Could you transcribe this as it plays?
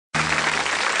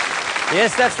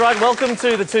Yes, that's right. Welcome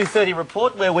to the 2:30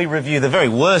 Report, where we review the very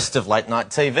worst of late-night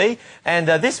TV. And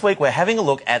this week we're having a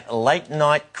look at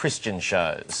late-night Christian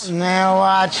shows.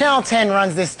 Now, Channel 10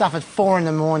 runs this stuff at 4 in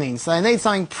the morning, so they need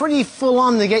something pretty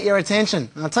full-on to get your attention.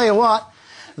 And I'll tell you what,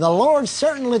 the Lord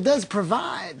certainly does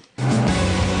provide.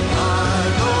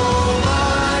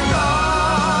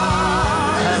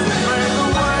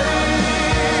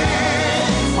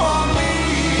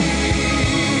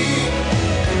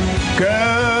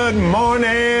 Good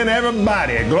morning,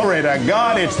 everybody. Glory to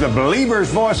God. It's the Believer's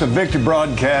Voice of Victory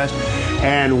broadcast,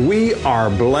 and we are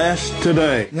blessed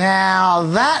today. Now,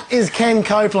 that is Ken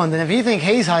Copeland, and if you think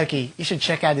he's hokey, you should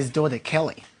check out his daughter,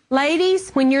 Kelly.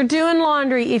 Ladies, when you're doing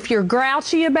laundry, if you're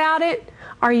grouchy about it,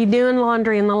 are you doing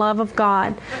laundry in the love of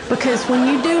God? Because when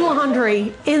you do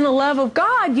laundry in the love of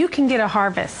God, you can get a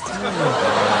harvest.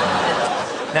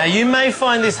 Now, you may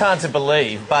find this hard to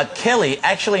believe, but Kelly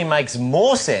actually makes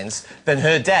more sense than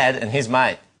her dad and his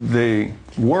mate. The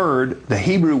word, the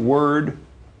Hebrew word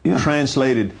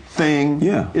translated thing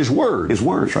is word. Is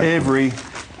word, right? Every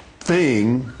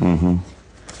thing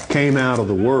came out of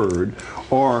the word,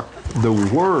 or the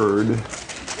word,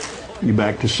 you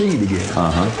back to seed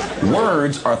again.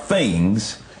 Words are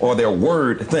things, or they're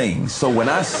word things. So when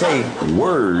I say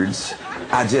words,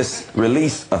 I just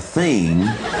release a thing,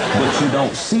 but you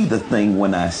don't see the thing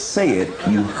when I say it.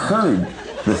 You heard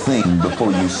the thing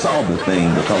before you saw the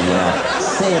thing, because when I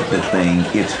said the thing,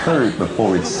 it's heard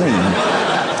before it's seen.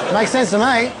 Makes sense to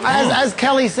me. As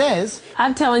Kelly says.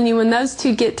 I'm telling you, when those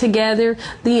two get together,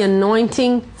 the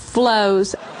anointing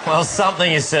flows. Well,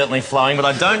 something is certainly flowing, but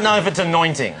I don't know if it's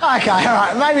anointing. Okay, all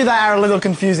right, maybe they are a little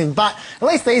confusing, but at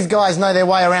least these guys know their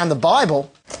way around the Bible.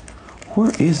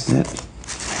 Where is that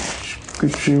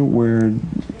scripture where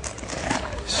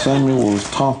Samuel was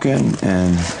talking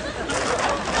and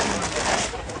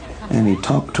he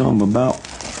talked to him about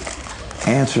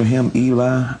answer him,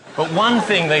 Eli? But one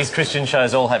thing these Christian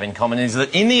shows all have in common is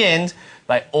that in the end,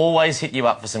 they always hit you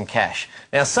up for some cash.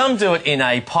 Now, some do it in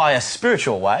a pious,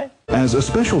 spiritual way. As a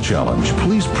special challenge,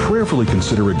 please prayerfully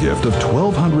consider a gift of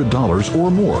 $1,200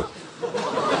 or more.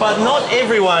 But not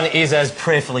everyone is as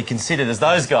prayerfully considered as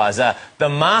those guys. The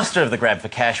master of the grab for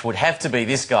cash would have to be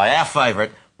this guy, our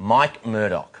favourite, Mike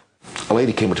Murdoch. A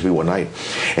lady came up to me one night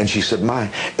and she said,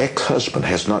 my ex-husband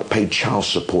has not paid child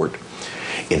support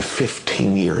in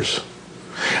 15 years.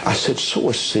 I said, sow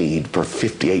a seed for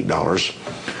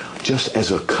 $58 just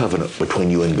as a covenant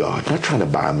between you and God. Not trying to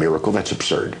buy a miracle, that's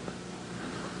absurd.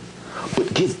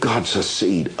 But give God a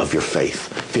seed of your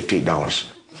faith, $58.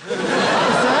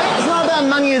 It's not about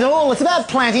money at all, it's about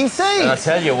planting seeds. And I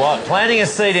tell you what, planting a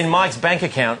seed in Mike's bank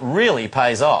account really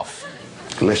pays off.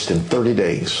 Less than 30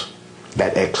 days,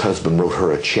 that ex-husband wrote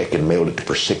her a check and mailed it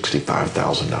for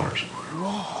 $65,000.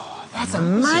 Whoa, that's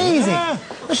amazing.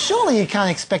 But surely you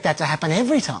can't expect that to happen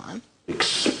every time.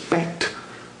 Expect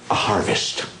a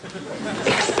harvest.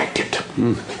 Expect it.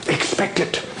 Expect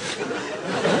it.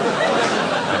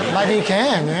 Maybe you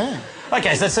can, yeah.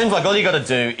 OK, so it seems like all you got to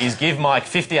do is give Mike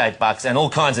 $58 and all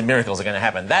kinds of miracles are going to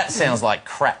happen. That sounds like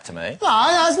crap to me.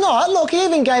 No, it's not. Look, he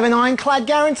even gave an ironclad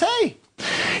guarantee.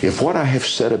 If what I have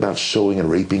said about sowing and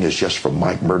reaping is just for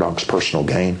Mike Murdoch's personal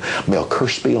gain, may a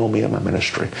curse be on me and my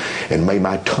ministry, and may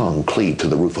my tongue cleave to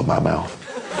the roof of my mouth.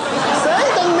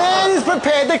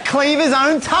 Prepared to cleave his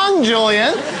own tongue,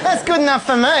 Julian. That's good enough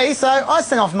for me, so I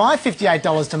sent off my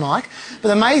 $58 to Mike,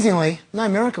 but amazingly, no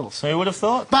miracles. Who would have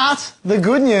thought? But the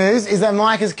good news is that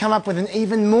Mike has come up with an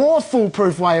even more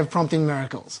foolproof way of prompting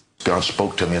miracles. God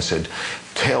spoke to me and said,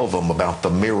 tell them about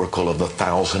the miracle of the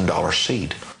 $1,000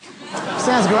 seed.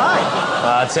 Sounds great.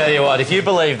 I tell you what, if you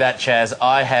believe that, Chaz,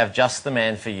 I have just the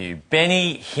man for you,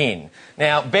 Benny Hinn.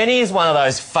 Now, Benny is one of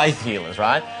those faith healers,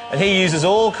 right? And he uses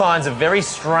all kinds of very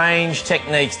strange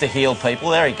techniques to heal people.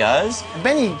 There he goes.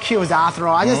 Benny cures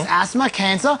arthritis, asthma,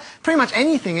 cancer, pretty much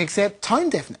anything except tone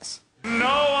deafness. No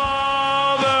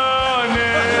other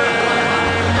name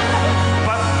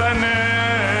but the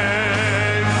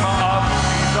name of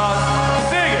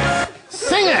Jesus.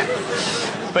 Sing it! Sing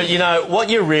it! But, you know, what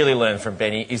you really learn from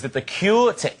Benny is that the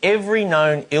cure to every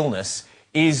known illness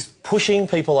is pushing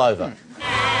people over.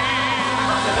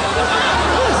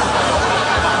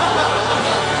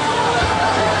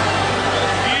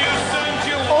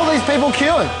 All these people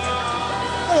cured.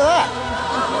 Look at that.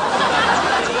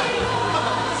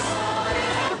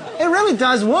 It really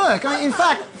does work. In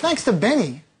fact, thanks to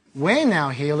Benny, we're now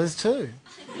healers too.